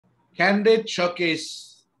Candidate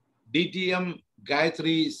showcase DTM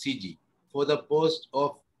Gayathri CG for the post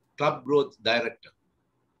of Club Growth Director.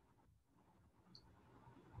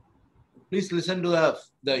 Please listen to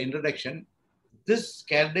the introduction. This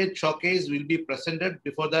candidate showcase will be presented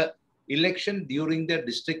before the election during the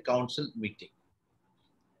district council meeting.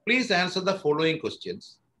 Please answer the following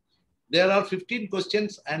questions. There are 15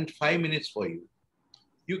 questions and 5 minutes for you.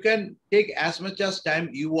 You can take as much as time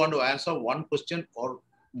you want to answer one question or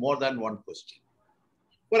more than one question.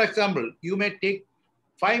 For example, you may take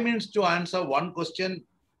 5 minutes to answer one question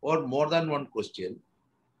or more than one question,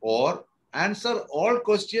 or answer all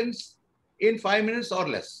questions in 5 minutes or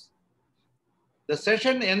less. The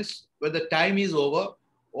session ends when the time is over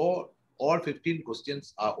or all 15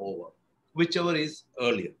 questions are over, whichever is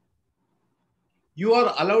earlier. You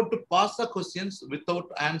are allowed to pass the questions without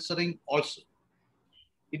answering also.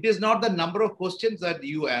 It is not the number of questions that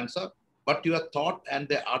you answer, but your thought and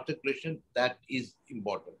the articulation that is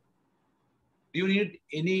important. Do you need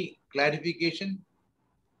any clarification?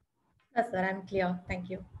 Yes, sir, I'm clear. Thank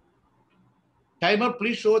you. Timer,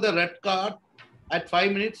 please show the red card at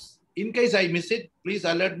 5 minutes. In case I miss it, please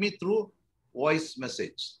alert me through voice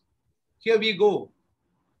message. Here we go.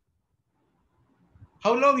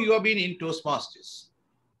 How long you have been in Toastmasters?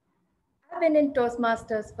 I've been in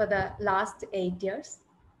Toastmasters for the last 8 years.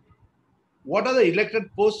 What are the elected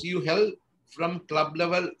posts you held from club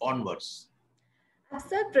level onwards? I've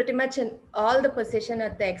served pretty much in all the positions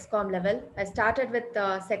at the ExCom level. I started with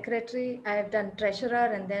secretary, I have done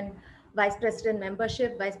treasurer and then vice president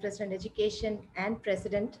membership, vice president education and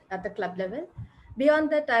president at the club level. Beyond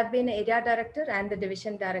that, I've been area director and the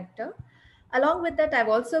division director. Along with that, I've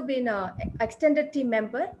also been an extended team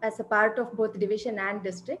member as a part of both division and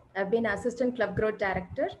district. I've been assistant club growth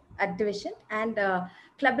director at division and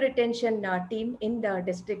club retention team in the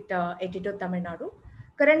district 82 Tamil Nadu.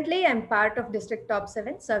 Currently, I'm part of district top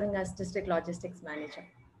 7, serving as district logistics manager.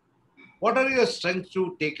 What are your strengths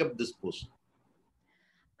to take up this post?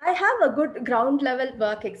 I have a good ground level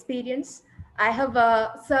work experience. I have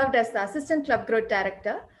served as the assistant club growth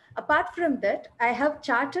director. Apart from that, I have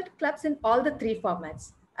chartered clubs in all the 3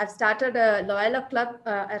 formats. I've started a Loyola club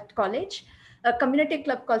at college, a community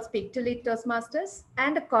club called Speak to Lead Toastmasters,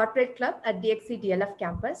 and a corporate club at DXC DLF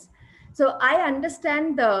campus. So I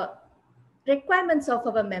understand the requirements of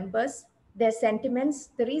our members, their sentiments,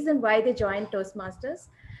 the reason why they join Toastmasters,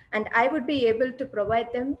 and I would be able to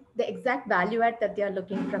provide them the exact value add that they are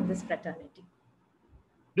looking from this fraternity.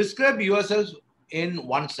 Describe yourself in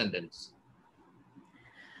one sentence.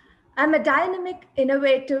 I'm a dynamic,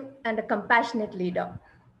 innovative, and a compassionate leader.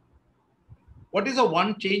 What is the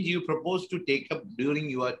one change you propose to take up during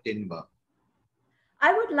your tenure?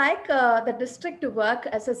 I would like the district to work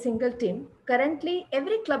as a single team. Currently,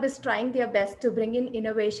 every club is trying their best to bring in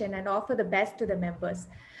innovation and offer the best to the members.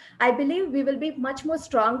 I believe we will be much more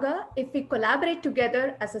stronger if we collaborate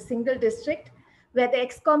together as a single district, where the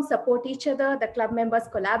ExCom support each other, the club members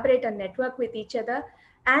collaborate and network with each other,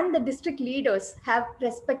 and the district leaders have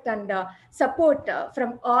respect and support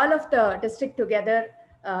from all of the district together.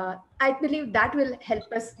 I believe that will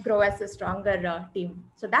help us grow as a stronger team.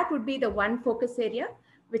 So that would be the one focus area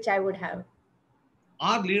which I would have.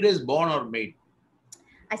 Are leaders born or made?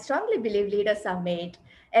 I strongly believe leaders are made.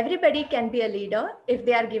 Everybody can be a leader if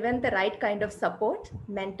they are given the right kind of support,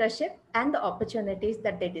 mentorship, and the opportunities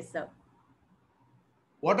that they deserve.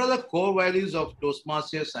 What are the core values of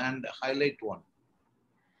Toastmasters and highlight one?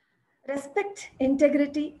 Respect,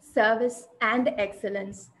 integrity, service, and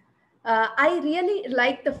excellence. I really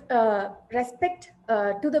like the respect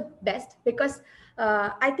to the best because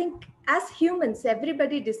I think as humans,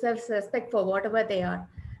 everybody deserves respect for whatever they are.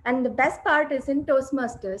 And the best part is in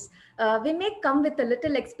Toastmasters, we may come with a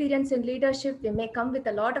little experience in leadership. We may come with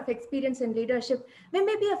a lot of experience in leadership. We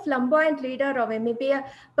may be a flamboyant leader, or we may be a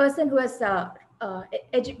person who has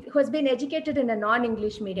been educated in a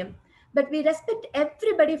non-English medium. But we respect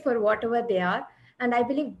everybody for whatever they are. And I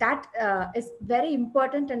believe that is very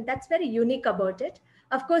important, and that's very unique about it.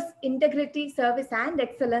 Of course, integrity, service, and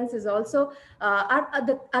excellence is also are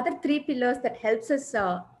the other 3 pillars that helps us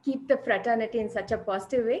keep the fraternity in such a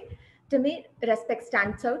positive way. To me, respect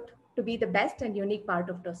stands out to be the best and unique part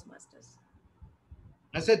of Toastmasters.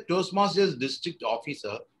 As a Toastmasters district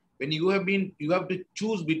officer, when you have to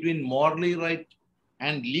choose between morally right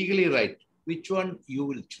and legally right, which one you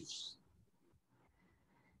will choose?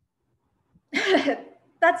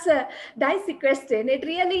 That's a dicey question. It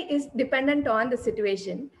really is dependent on the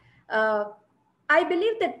situation. I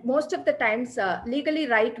believe that most of the times legally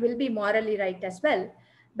right will be morally right as well.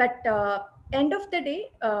 But end of the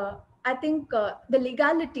day, I think the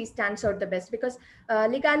legality stands out the best because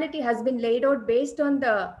legality has been laid out based on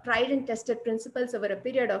the tried and tested principles over a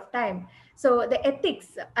period of time. So the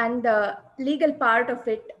ethics and the legal part of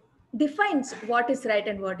it defines what is right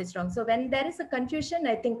and what is wrong. So when there is a confusion,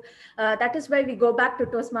 I think that is why we go back to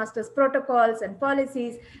Toastmasters protocols and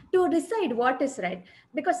policies to decide what is right.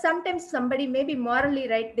 Because sometimes somebody may be morally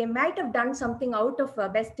right, they might have done something out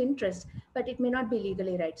of best interest, but it may not be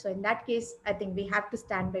legally right. So in that case, I think we have to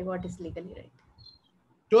stand by what is legally right.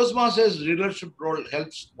 Toastmasters' leadership role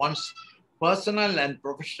helps one's personal and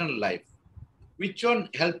professional life. Which one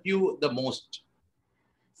helped you the most?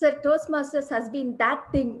 So Toastmasters has been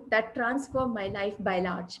that thing that transformed my life by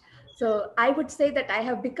large. So I would say that I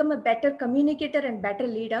have become a better communicator and better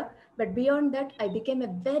leader. But beyond that, I became a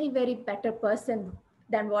very, very better person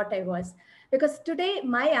than what I was. Because today,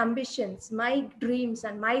 my ambitions, my dreams,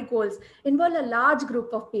 and my goals involve a large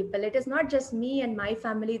group of people. It is not just me and my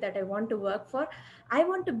family that I want to work for. I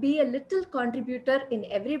want to be a little contributor in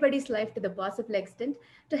everybody's life to the possible extent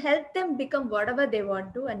to help them become whatever they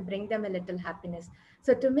want to and bring them a little happiness.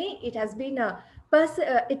 So to me, it has been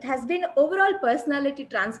it has been overall personality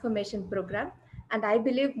transformation program, and I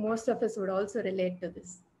believe most of us would also relate to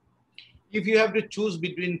this. If you have to choose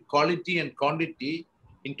between quality and quantity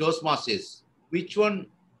in Toastmasters, which one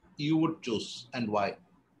you would choose and why?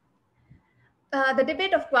 The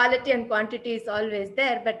debate of quality and quantity is always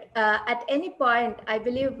there, but at any point, I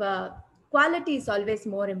believe quality is always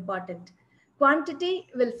more important. Quantity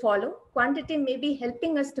will follow. Quantity may be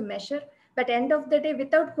helping us to measure, but end of the day,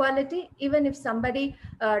 without quality, even if somebody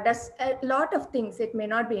does a lot of things, it may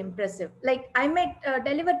not be impressive. Like I might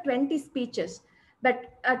deliver 20 speeches,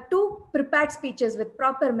 but two prepared speeches with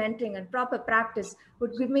proper mentoring and proper practice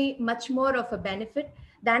would give me much more of a benefit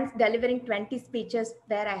than delivering 20 speeches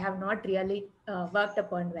where I have not really worked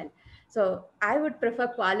upon well. So I would prefer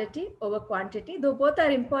quality over quantity, though both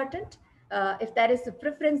are important. If there is a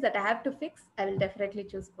preference that I have to fix, I will definitely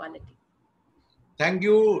choose quality. Thank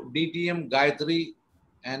you, DTM Gayathri,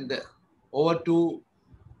 and over to